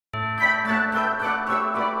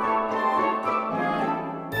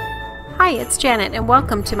Hi, it's Janet and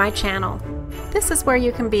welcome to my channel. This is where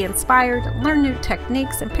you can be inspired, learn new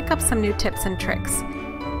techniques, and pick up some new tips and tricks.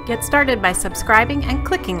 Get started by subscribing and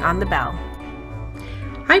clicking on the bell.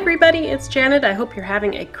 Hi everybody, it's Janet. I hope you're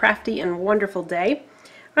having a crafty and wonderful day.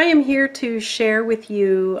 I am here to share with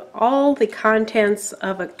you all the contents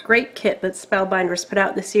of a great kit that Spellbinders put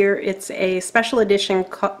out this year. It's a special edition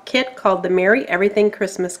kit called the Merry Everything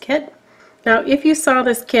Christmas Kit. Now, if you saw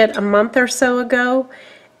this kit a month or so ago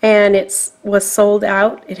and it was sold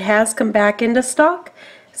out, it has come back into stock.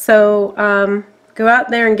 So go out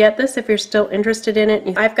there and get this if you're still interested in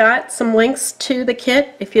it. I've got some links to the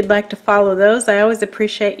kit if you'd like to follow those. I always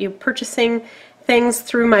appreciate you purchasing things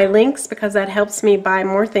through my links because that helps me buy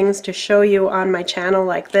more things to show you on my channel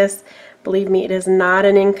like this. Believe me, it is not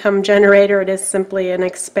an income generator. It is simply an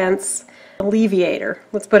expense alleviator.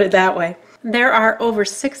 Let's put it that way. There are over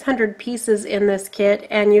 600 pieces in this kit,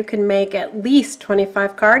 and you can make at least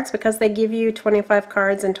 25 cards because they give you 25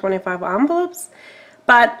 cards and 25 envelopes.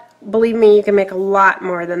 But believe me, you can make a lot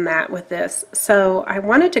more than that with this. So I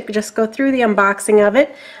wanted to just go through the unboxing of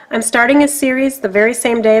it. I'm starting a series the very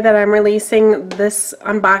same day that I'm releasing this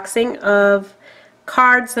unboxing of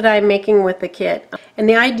cards that I'm making with the kit. And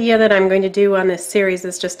the idea that I'm going to do on this series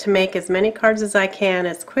is just to make as many cards as I can,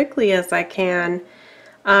 as quickly as I can,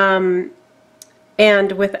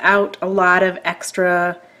 and without a lot of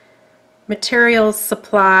extra materials,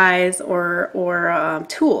 supplies, or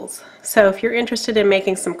tools. So if you're interested in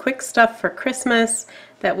making some quick stuff for Christmas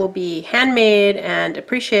that will be handmade and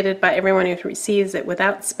appreciated by everyone who receives it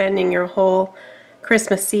without spending your whole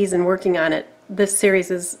Christmas season working on it, this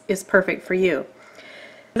series is perfect for you.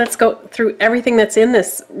 Let's go through everything that's in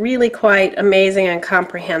this really quite amazing and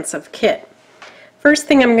comprehensive kit. First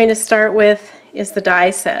thing I'm going to start with is the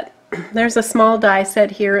die set. There's a small die set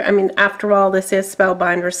here. I mean, after all, this is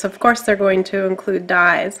Spellbinders, so of course they're going to include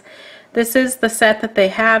dies. This is the set that they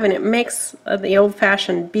have, and it makes the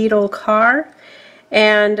old-fashioned beetle car.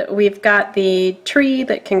 And we've got the tree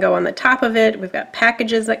that can go on the top of it. We've got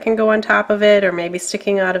packages that can go on top of it, or maybe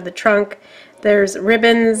sticking out of the trunk. There's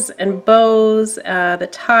ribbons and bows, the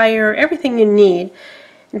tire, everything you need.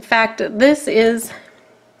 In fact, this is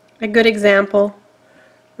a good example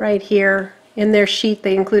right here. In their sheet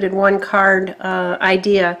they included one card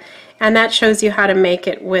idea, and that shows you how to make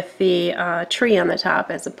it with the tree on the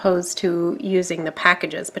top as opposed to using the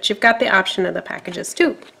packages. But you've got the option of the packages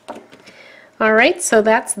too. Alright, so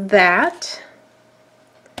that's that.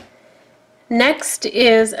 Next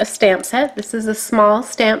is a stamp set. This is a small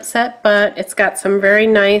stamp set, but it's got some very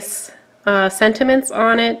nice sentiments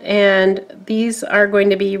on it, and these are going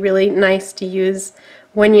to be really nice to use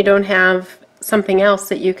when you don't have something else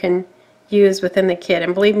that you can use within the kit.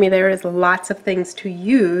 And believe me, there is lots of things to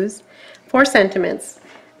use for sentiments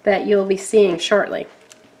that you'll be seeing shortly.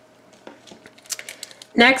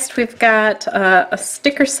 Next, we've got a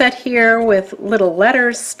sticker set here with little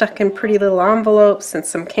letters stuck in pretty little envelopes, and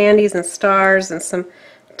some candies and stars and some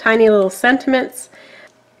tiny little sentiments.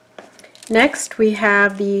 Next, we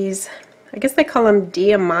have these, I guess they call them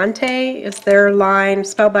Diamante, is their line,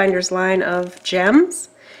 Spellbinders line of gems.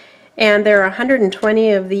 And there are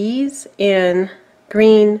 120 of these in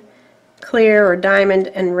green, clear, or diamond,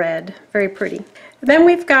 and red. Very pretty. Then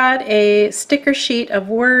we've got a sticker sheet of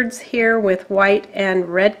words here with white and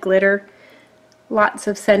red glitter. Lots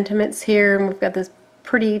of sentiments here, and we've got this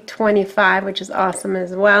pretty 25, which is awesome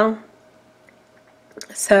as well.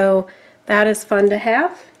 So that is fun to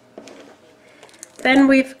have. Then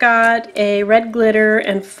we've got a red glitter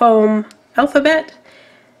and foam alphabet.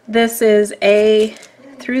 This is A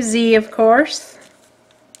through Z, of course,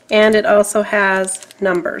 and it also has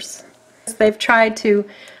numbers. They've tried to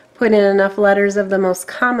put in enough letters of the most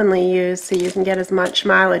commonly used so you can get as much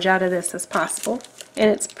mileage out of this as possible,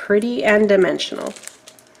 and it's pretty and dimensional.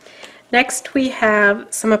 Next we have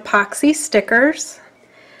some epoxy stickers.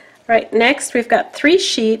 Right, next we've got 3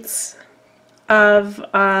 sheets of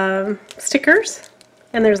stickers,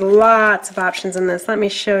 and there's lots of options in this. Let me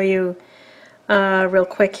show you real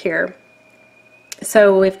quick here.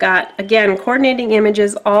 So we've got, again, coordinating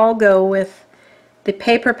images all go with the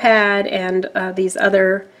paper pad and these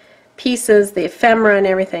other pieces, the ephemera and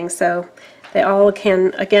everything, so they all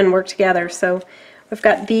can, again, work together. So we've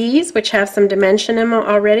got these, which have some dimension in them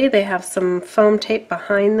already. They have some foam tape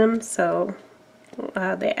behind them, so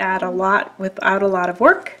they add a lot without a lot of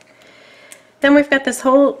work. Then we've got this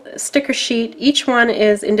whole sticker sheet. Each one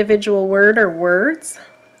is individual word or words.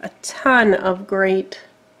 A ton of great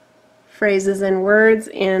phrases and words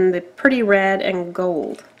in the pretty red and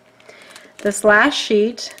gold. This last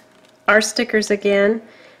sheet are stickers again.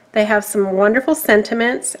 They have some wonderful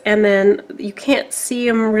sentiments, and then you can't see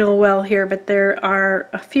them real well here, but there are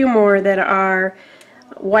a few more that are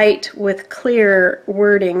white with clear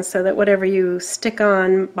wording so that whatever you stick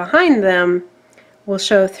on behind them will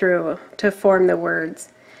show through to form the words.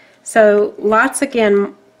 So lots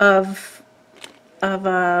again of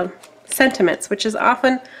sentiments, which is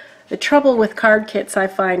often the trouble with card kits, I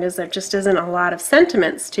find, is there just isn't a lot of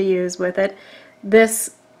sentiments to use with it.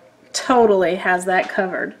 This totally has that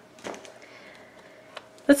covered.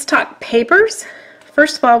 Let's talk papers.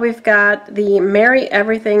 First of all, we've got the Merry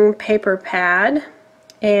Everything paper pad,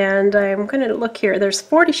 and I'm going to look here. There's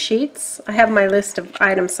 40 sheets. I have my list of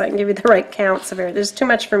items so I can give you the right counts of it. There's too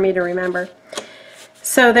much for me to remember.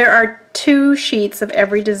 So there are 2 sheets of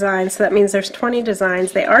every design, so that means there's 20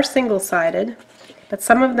 designs. They are single-sided, but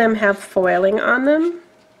some of them have foiling on them.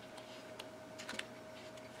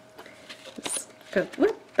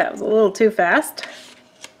 Whoop, that was a little too fast.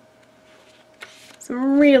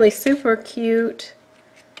 Some really super cute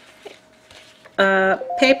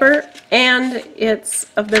paper, and it's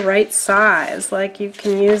of the right size, like you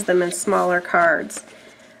can use them in smaller cards.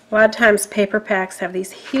 A lot of times paper packs have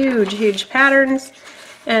these huge patterns,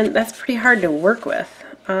 and that's pretty hard to work with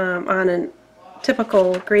on a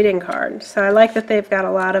typical greeting card. So I like that they've got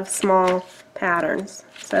a lot of small patterns.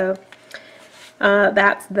 So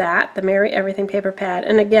that's the Merry Everything paper pad.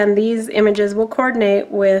 And again, these images will coordinate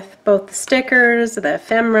with both the stickers, the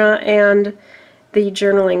ephemera, and the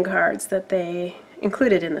journaling cards that they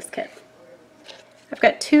included in this kit. I've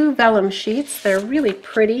got 2 vellum sheets. They're really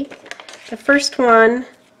pretty. The first one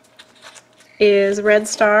is red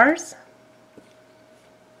stars.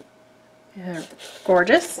 They're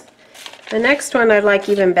gorgeous. The next one I like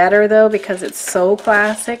even better, though, because it's so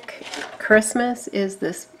classic Christmas, is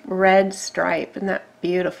this red stripe. Isn't that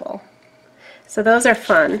beautiful? So those are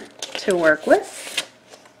fun to work with.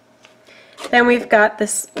 Then we've got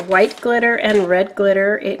this white glitter and red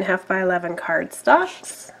glitter 8.5 by 11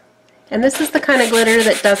 cardstocks. And this is the kind of glitter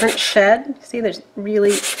that doesn't shed. See, there's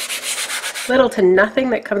really little to nothing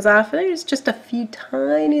that comes off. There's just a few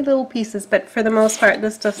tiny little pieces, but for the most part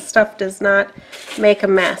this stuff does not make a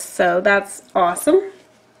mess, so that's awesome.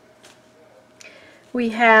 We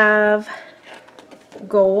have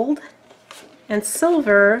gold and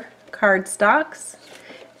silver cardstocks.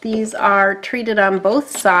 These are treated on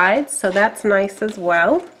both sides, so that's nice as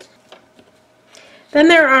well. Then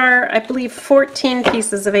there are, I believe, 14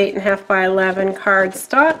 pieces of 8.5 by 11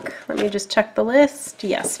 cardstock. Let me just check the list.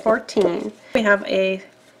 Yes, 14. We have a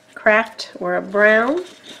craft or a brown,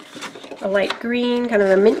 a light green, kind of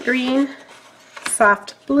a mint green,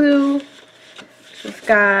 soft blue. We've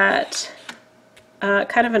got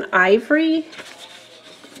kind of an ivory,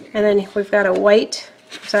 and then we've got a white.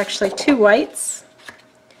 There's actually 2 whites.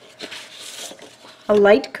 A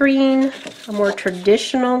light green, a more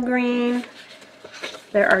traditional green.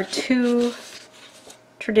 There are 2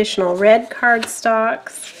 traditional red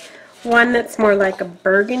cardstocks, one that's more like a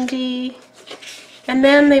burgundy, and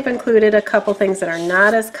then they've included a couple things that are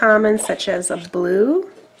not as common, such as a blue.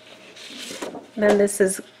 Then this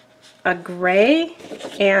is a gray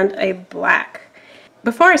and a black.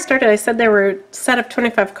 Before I started, I said there were a set of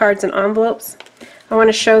 25 cards in envelopes. I want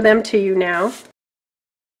to show them to you now.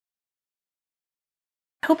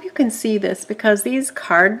 I hope you can see this, because these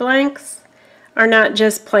card blanks are not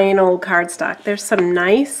just plain old cardstock. There's some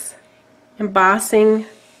nice embossing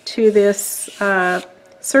to this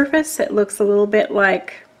surface. It looks a little bit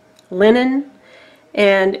like linen,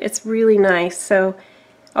 and it's really nice. So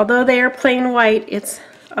although they are plain white, it's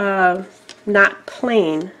not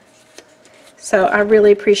plain. So I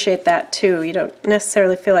really appreciate that too. You don't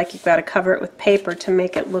necessarily feel like you've got to cover it with paper to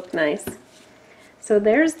make it look nice. So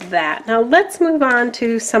there's that. Now let's move on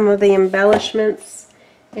to some of the embellishments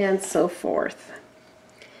and so forth.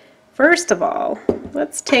 First of all,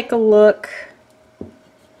 let's take a look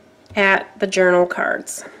at the journal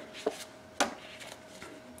cards.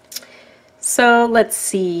 So let's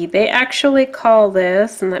see, they actually call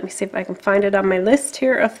this, and let me see if I can find it on my list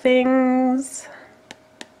here of things.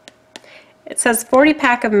 It says 40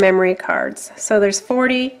 pack of memory cards. So there's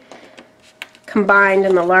 40 combined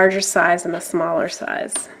in the larger size and the smaller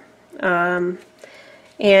size. And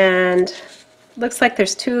looks like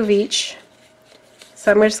there's 2 of each.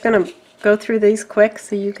 So I'm just going to go through these quick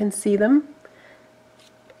so you can see them.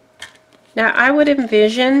 Now I would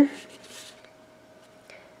envision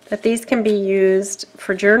that these can be used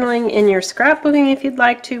for journaling in your scrapbooking if you'd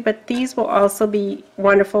like to, but these will also be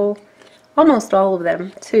wonderful, almost all of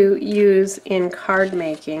them, to use in card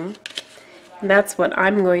making. And that's what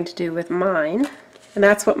I'm going to do with mine, and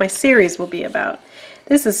that's what my series will be about.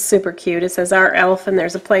 This is super cute. It says Our Elf, and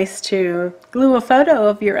there's a place to glue a photo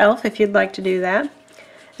of your elf if you'd like to do that.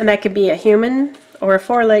 And that could be a human or a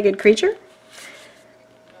four-legged creature.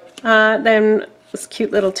 Then this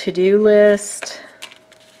cute little to-do list.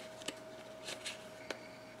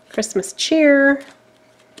 Christmas cheer.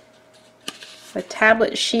 A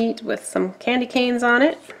tablet sheet with some candy canes on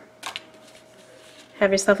it.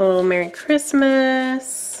 Have yourself a little Merry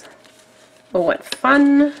Christmas. Oh, what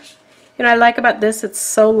fun. You know, I like about this, it's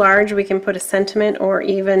so large we can put a sentiment or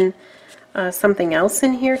even something else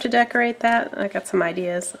in here to decorate that. I got some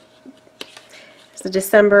ideas. It's the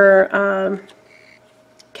December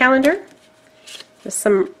calendar. There's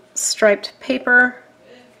some striped paper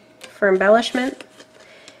for embellishment.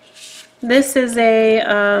 This is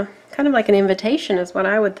a kind of like an invitation is what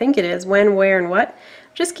I would think it is. When, where, and what.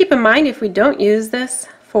 Just keep in mind if we don't use this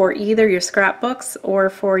for either your scrapbooks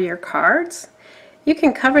or for your cards, you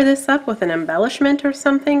can cover this up with an embellishment or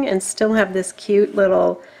something and still have this cute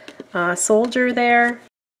little soldier there.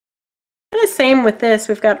 And the same with this,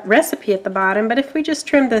 we've got recipe at the bottom, but if we just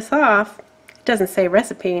trim this off, it doesn't say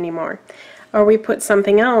recipe anymore. Or we put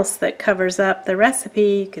something else that covers up the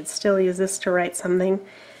recipe, you could still use this to write something.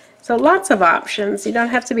 So lots of options. You don't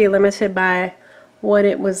have to be limited by what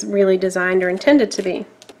it was really designed or intended to be.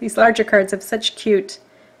 These larger cards have such cute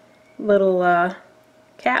little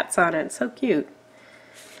cats on it. So cute.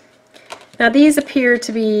 Now these appear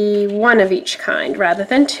to be one of each kind rather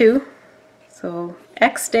than two. So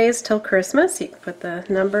X days till Christmas. You can put the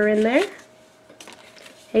number in there.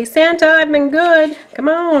 Hey Santa, I've been good. Come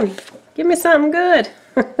on, give me something good.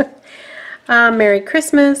 Merry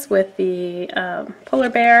Christmas with the polar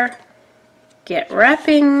bear. Get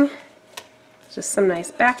wrapping. Just some nice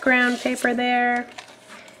background paper there.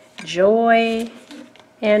 Joy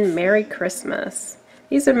and Merry Christmas.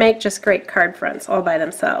 These would make just great card fronts all by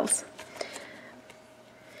themselves.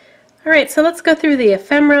 Alright, so let's go through the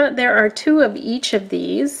ephemera. There are two of each of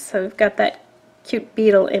these. So we've got that cute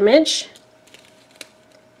beetle image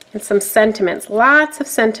and some sentiments. Lots of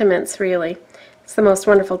sentiments, really. It's the most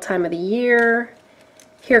wonderful time of the year.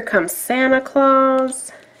 Here comes Santa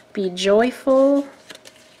Claus. Be joyful.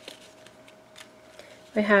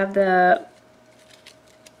 We have the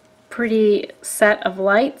pretty set of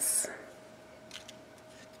lights.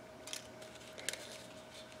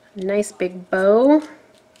 Nice big bow.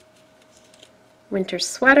 Winter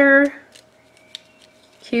sweater.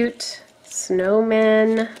 Cute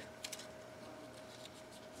snowmen.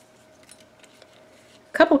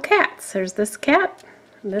 Couple cats. There's this cat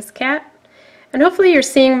and this cat. And hopefully you're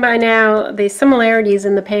seeing by now the similarities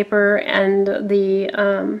in the paper and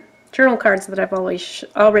the journal cards that I've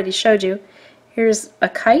already showed you. Here's a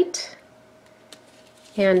kite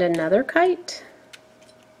and another kite.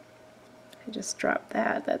 I just dropped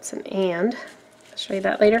that. That's an and. I'll show you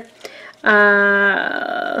that later.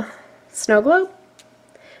 Snow globe.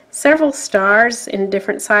 Several stars in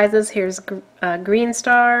different sizes. Here's a green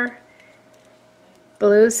star,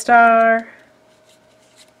 blue star,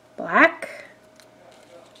 black,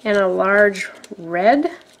 and a large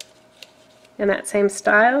red in that same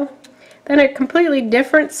style. Then a completely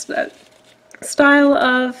different style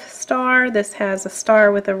of star. This has a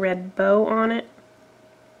star with a red bow on it.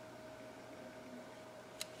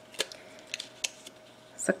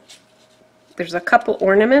 So there's a couple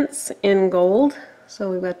ornaments in gold.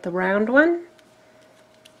 So we've got the round one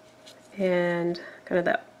and kind of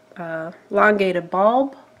that elongated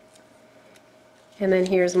bulb. And then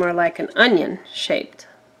here's more like an onion shaped.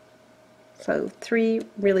 So three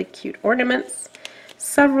really cute ornaments.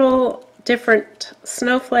 Several different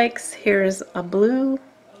snowflakes. Here's a blue.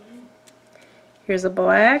 Here's a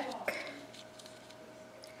black.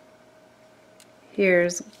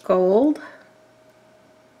 Here's gold.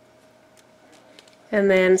 And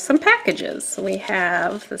then some packages. We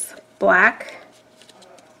have this black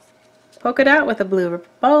polka dot with a blue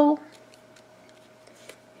bow.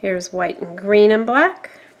 Here's white and green and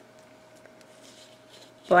black.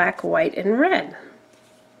 Black, white, and red.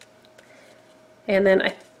 And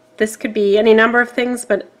then this could be any number of things,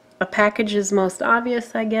 but a package is most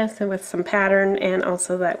obvious, I guess, and with some pattern and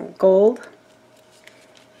also that gold.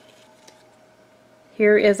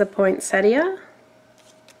 Here is a poinsettia.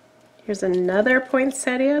 Here's another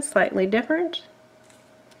poinsettia, slightly different.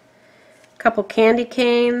 A couple candy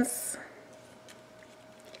canes.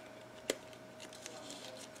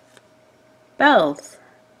 Bells.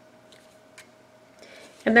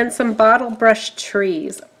 And then some bottle brush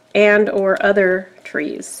trees and or other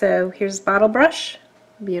trees. So here's bottle brush,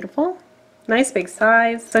 beautiful, nice big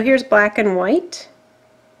size. So here's black and white.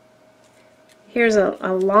 Here's a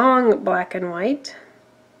long black and white.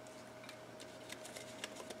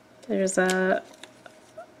 There's a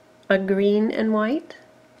green and white.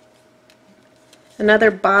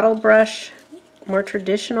 Another bottle brush, more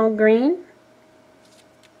traditional green.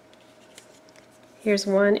 Here's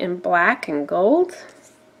one in black and gold.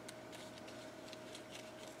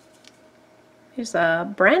 Here's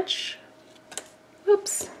a branch.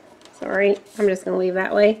 Oops, sorry, I'm just going to leave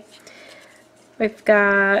that way. We've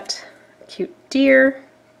got a cute deer.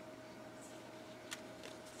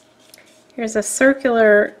 Here's a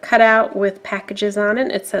circular cutout with packages on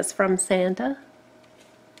it. It says "From Santa."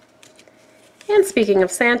 And speaking of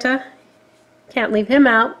Santa, can't leave him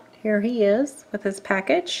out. Here he is with his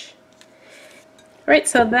package. Alright,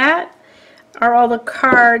 so that are all the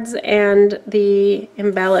cards and the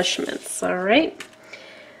embellishments. Alright.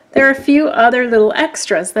 There are a few other little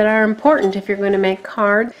extras that are important if you're going to make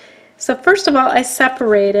cards. So first of all, I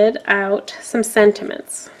separated out some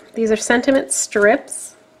sentiments. These are sentiment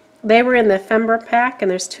strips. They were in the ephemera pack, and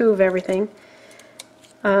there's 2 of everything.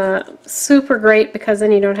 Super great because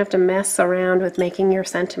then you don't have to mess around with making your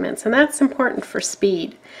sentiments, and that's important for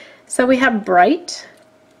speed. So we have bright,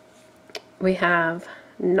 we have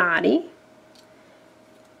naughty,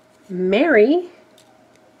 merry,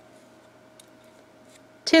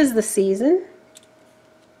 'tis the season,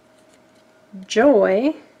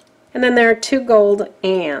 joy, and then there are 2 gold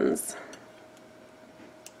ands.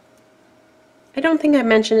 I don't think I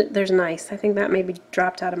mentioned it. There's nice. I think that maybe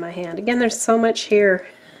dropped out of my hand. Again, there's so much here.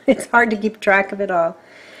 It's hard to keep track of it all.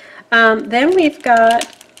 Then we've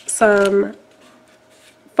got some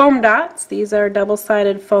foam dots. These are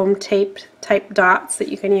double-sided foam tape type dots that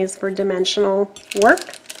you can use for dimensional work.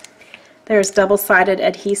 There's double-sided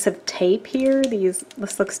adhesive tape here.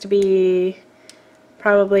 This looks to be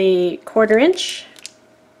probably 1/4 inch.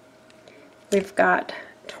 We've got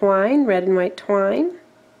twine, red and white twine.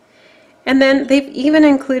 And then they've even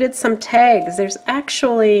included some tags. There's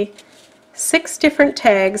actually 6 different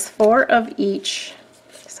tags, 4 of each.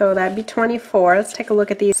 So that'd be 24. Let's take a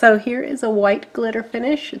look at these. So here is a white glitter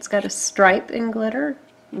finish. It's got a stripe in glitter.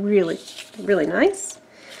 Really, really nice.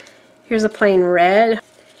 Here's a plain red.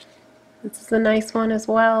 This is a nice one as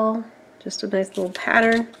well. Just a nice little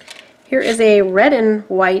pattern. Here is a red and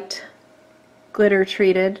white glitter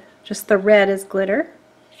treated. Just the red is glitter.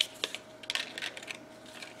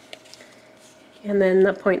 And then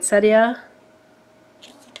the poinsettia,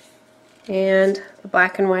 and the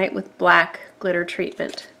black and white with black glitter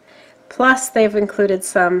treatment. Plus they've included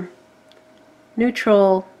some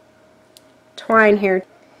neutral twine here.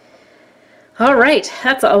 Alright,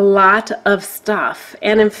 that's a lot of stuff.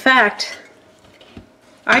 And in fact,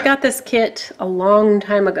 I got this kit a long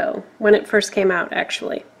time ago, when it first came out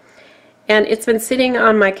actually. And it's been sitting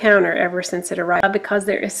on my counter ever since it arrived because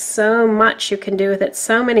there is so much you can do with it,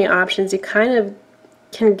 so many options. You kind of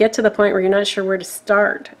can get to the point where you're not sure where to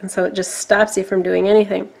start, and so it just stops you from doing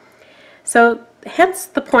anything. So hence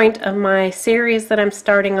the point of my series that I'm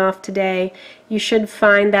starting off today. You should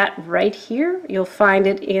find that right here. You'll find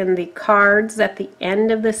it in the cards at the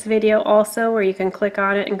end of this video also, where you can click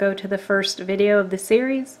on it and go to the first video of the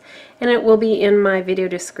series, and it will be in my video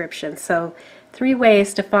description. So 3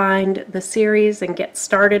 ways to find the series and get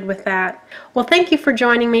started with that. Well, thank you for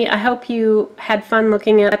joining me. I hope you had fun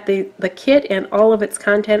looking at the kit and all of its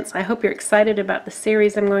contents. I hope you're excited about the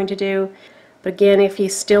series I'm going to do. But again, if you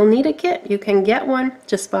still need a kit, you can get one.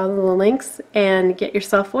 Just follow the links and get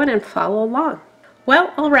yourself one and follow along.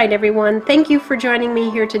 Well, alright everyone, thank you for joining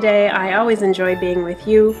me here today. I always enjoy being with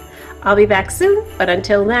you. I'll be back soon, but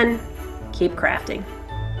until then, keep crafting.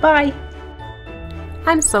 Bye!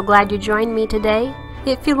 I'm so glad you joined me today.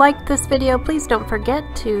 If you liked this video, please don't forget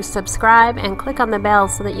to subscribe and click on the bell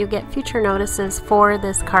so that you get future notices for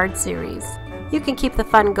this card series. You can keep the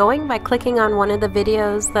fun going by clicking on one of the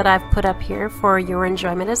videos that I've put up here for your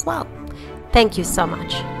enjoyment as well. Thank you so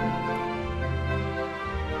much.